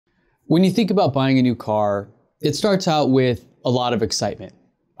When you think about buying a new car, it starts out with a lot of excitement.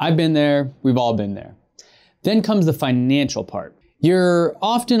 I've been there, we've all been there. Then comes the financial part. You're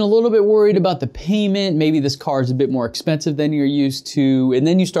often a little bit worried about the payment. Maybe this car is a bit more expensive than you're used to. And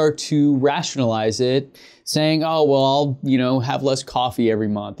then you start to rationalize it, saying, oh, well, I'll, have less coffee every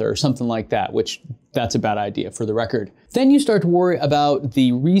month or something like that, which that's a bad idea for the record. Then you start to worry about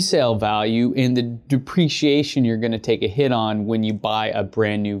the resale value and the depreciation you're going to take a hit on when you buy a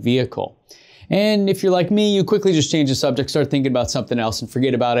brand new vehicle. And if you're like me, you quickly just change the subject, start thinking about something else and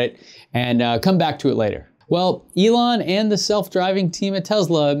forget about it and come back to it later. Well, Elon and the self-driving team at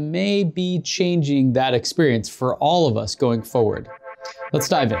Tesla may be changing that experience for all of us going forward. Let's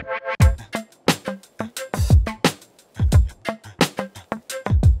dive in.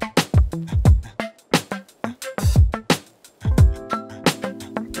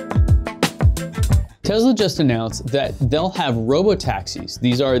 Tesla just announced that they'll have robotaxis.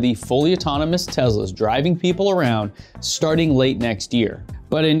 These are the fully autonomous Teslas driving people around starting late next year.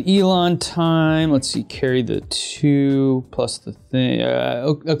 But in Elon time, let's see, carry the 2 plus the thing.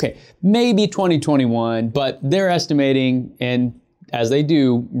 Okay, maybe 2021, but they're estimating, and as they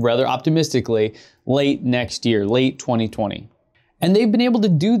do rather optimistically, late next year, late 2020. And they've been able to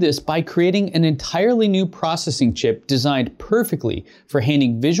do this by creating an entirely new processing chip designed perfectly for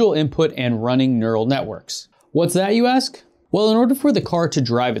handling visual input and running neural networks. What's that, you ask? Well, in order for the car to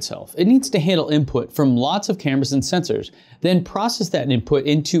drive itself, it needs to handle input from lots of cameras and sensors, then process that input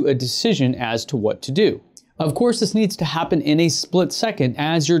into a decision as to what to do. Of course, this needs to happen in a split second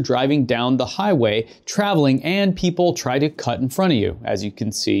as you're driving down the highway, traveling, and people try to cut in front of you, as you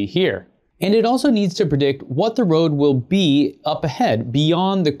can see here. And it also needs to predict what the road will be up ahead,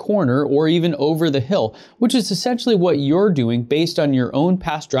 beyond the corner, or even over the hill, which is essentially what you're doing based on your own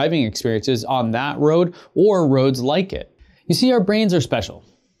past driving experiences on that road or roads like it. You see, our brains are special.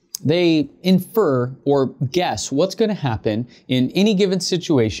 They infer or guess what's going to happen in any given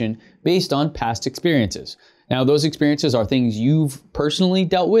situation based on past experiences. Now, those experiences are things you've personally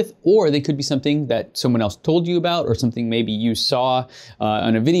dealt with, or they could be something that someone else told you about, or something maybe you saw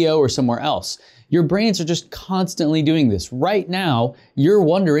on a video or somewhere else. Your brains are just constantly doing this. Right now, you're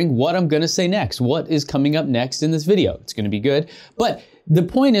wondering what I'm going to say next. What is coming up next in this video? It's going to be good. But the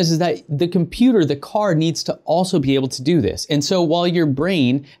point is that the computer, the car, needs to also be able to do this. And so while your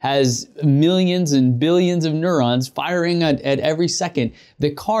brain has millions and billions of neurons firing at every second,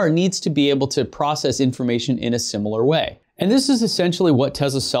 the car needs to be able to process information in a similar way. And this is essentially what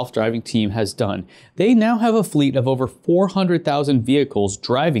Tesla's self-driving team has done. They now have a fleet of over 400,000 vehicles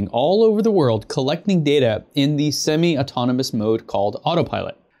driving all over the world, collecting data in the semi-autonomous mode called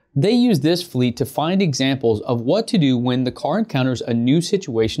autopilot. They use this fleet to find examples of what to do when the car encounters a new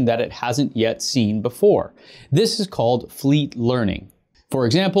situation that it hasn't yet seen before. This is called fleet learning. For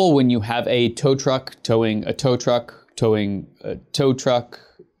example, when you have a tow truck towing a tow truck, towing a tow truck,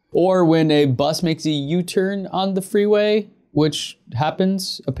 or when a bus makes a U-turn on the freeway, which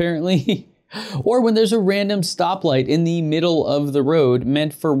happens apparently, or when there's a random stoplight in the middle of the road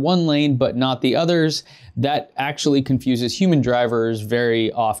meant for one lane but not the others, that actually confuses human drivers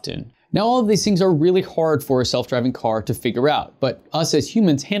very often. Now, all of these things are really hard for a self-driving car to figure out, but us as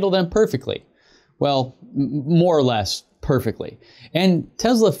humans handle them perfectly. Well, more or less perfectly. And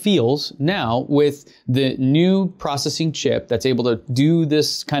Tesla feels now with the new processing chip that's able to do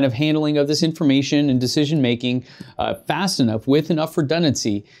this kind of handling of this information and decision making fast enough with enough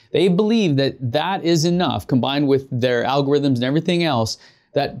redundancy, they believe that that is enough, combined with their algorithms and everything else,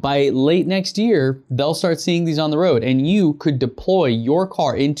 that by late next year, they'll start seeing these on the road, and you could deploy your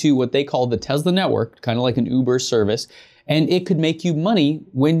car into what they call the Tesla network, kind of like an Uber service, and it could make you money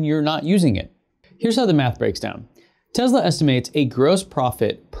when you're not using it. Here's how the math breaks down. Tesla estimates a gross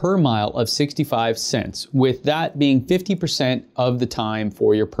profit per mile of 65 cents, with that being 50% of the time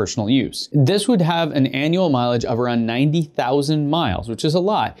for your personal use. This would have an annual mileage of around 90,000 miles, which is a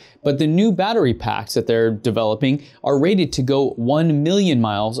lot, but the new battery packs that they're developing are rated to go 1 million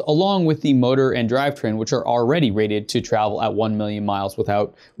miles, along with the motor and drivetrain, which are already rated to travel at 1 million miles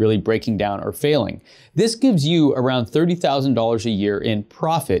without really breaking down or failing. This gives you around $30,000 a year in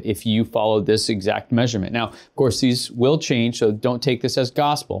profit if you follow this exact measurement. Now, of course, these will change, so don't take this as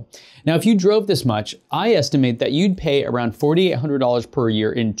gospel. Now, if you drove this much, I estimate that you'd pay around $4,800 per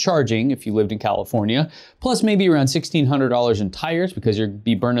year in charging if you lived in California, plus maybe around $1,600 in tires because you'd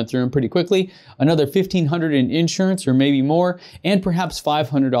be burning through them pretty quickly, another $1,500 in insurance or maybe more, and perhaps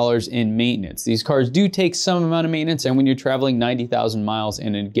 $500 in maintenance. These cars do take some amount of maintenance, and when you're traveling 90,000 miles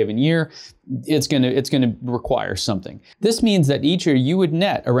in a given year, it's gonna require something. This means that each year you would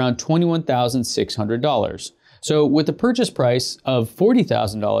net around $21,600. So with the purchase price of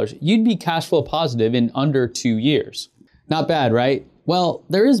 $40,000, you'd be cash flow positive in under 2 years. Not bad, right? Well,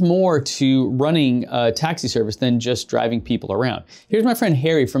 there is more to running a taxi service than just driving people around. Here's my friend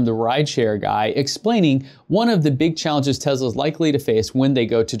Harry from the Rideshare Guy explaining one of the big challenges Tesla is likely to face when they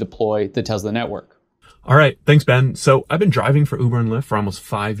go to deploy the Tesla network. All right, thanks, Ben. So I've been driving for Uber and Lyft for almost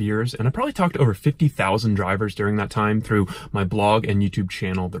 5 years, and I probably talked to over 50,000 drivers during that time through my blog and YouTube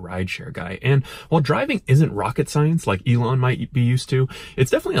channel, The Rideshare Guy. And while driving isn't rocket science like Elon might be used to, it's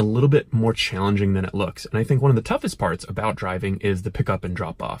definitely a little bit more challenging than it looks. And I think one of the toughest parts about driving is the pickup and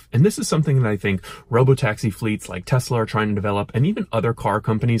drop off. And this is something that I think robotaxi fleets like Tesla are trying to develop, and even other car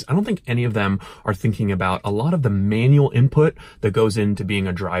companies. I don't think any of them are thinking about a lot of the manual input that goes into being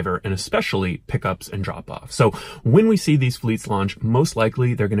a driver, and especially pickups and drop off. So when we see these fleets launch, most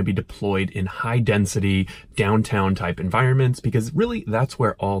likely they're going to be deployed in high density downtown type environments, because really that's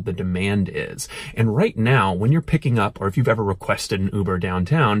where all the demand is. And right now, when you're picking up, or if you've ever requested an Uber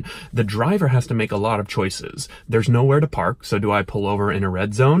downtown, the driver has to make a lot of choices. There's nowhere to park. So do I pull over in a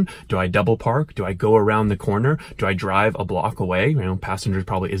red zone? Do I double park? Do I go around the corner? Do I drive a block away? Passengers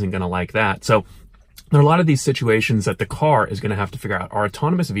probably isn't going to like that. So there are a lot of these situations that the car is going to have to figure out. Are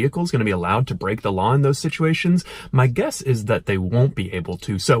autonomous vehicles going to be allowed to break the law in those situations? My guess is that they won't be able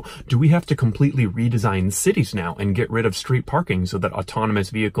to. So do we have to completely redesign cities now and get rid of street parking so that autonomous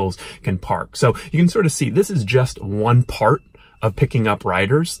vehicles can park? So you can sort of see this is just one part of picking up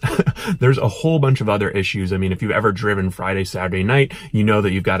riders. There's a whole bunch of other issues. I mean, if you've ever driven Friday, Saturday night, you know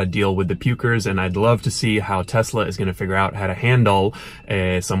that you've got to deal with the pukers, and I'd love to see how Tesla is going to figure out how to handle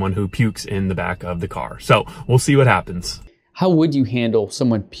someone who pukes in the back of the car. So we'll see what happens. How would you handle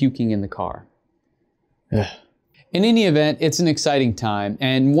someone puking in the car? Ugh. In any event, it's an exciting time,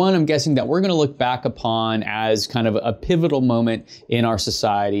 and one I'm guessing that we're going to look back upon as kind of a pivotal moment in our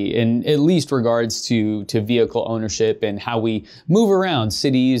society, in at least regards to vehicle ownership and how we move around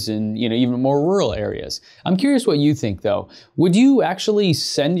cities and even more rural areas. I'm curious what you think, though. Would you actually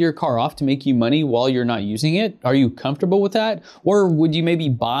send your car off to make you money while you're not using it? Are you comfortable with that? Or would you maybe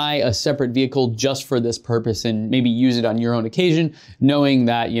buy a separate vehicle just for this purpose and maybe use it on your own occasion, knowing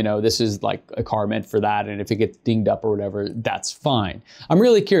that this is like a car meant for that, and if it gets dinged up or whatever, that's fine. I'm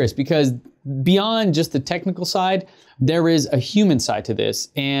really curious because beyond just the technical side, there is a human side to this.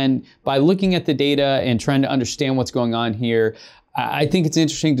 And by looking at the data and trying to understand what's going on here, I think it's an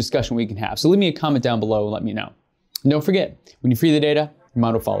interesting discussion we can have. So leave me a comment down below and let me know. And don't forget, when you free the data, your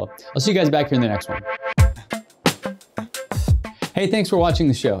mind will follow. I'll see you guys back here in the next one. Hey, thanks for watching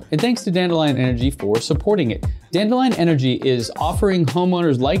the show, and thanks to Dandelion Energy for supporting it. Dandelion Energy is offering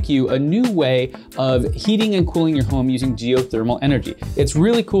homeowners like you a new way of heating and cooling your home using geothermal energy. It's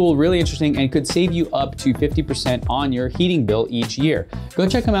really cool, really interesting, and could save you up to 50% on your heating bill each year. Go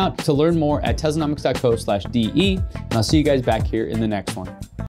check them out to learn more at teslanomics.co/DE, and I'll see you guys back here in the next one.